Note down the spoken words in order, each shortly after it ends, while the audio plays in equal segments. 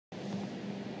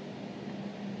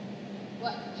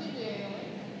What you do?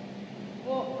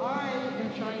 Well, I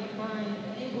am trying to find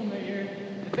an angle measure,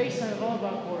 the baseline of the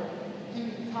volleyball court to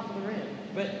the top of the rim.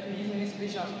 But you're using this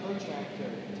Bischoff's protractor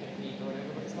technique or whatever,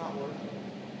 but it's not working.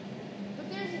 But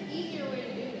there's an easier way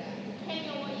to do that, depending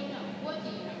on what you know. What do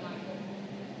you know, Michael?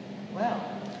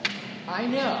 Well, I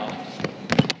know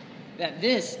that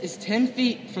this is 10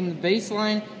 feet from the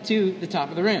baseline to the top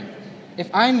of the rim. If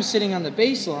I'm sitting on the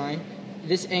baseline,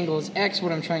 this angle is X,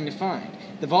 what I'm trying to find.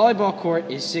 The volleyball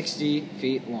court is 60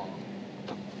 feet long.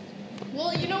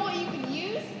 Well, you know what you can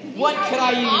use? What could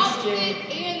I use, Jay?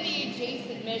 Jay? And the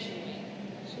adjacent measurement.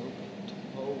 So,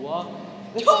 what?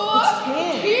 Toa?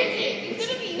 Tangent. Tangent. You could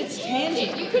have used It's tangent.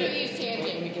 tangent. You could have used Wait, let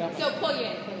me tangent. get out So plug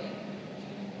in.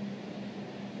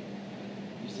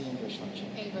 Use the inverse function.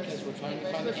 Inverse. Because we're trying to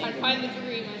Inverse. find We're the trying to angle. find the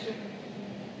degree measure.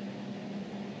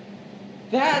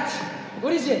 That's,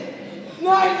 what is it?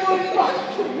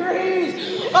 9.5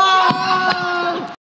 degrees! Ah!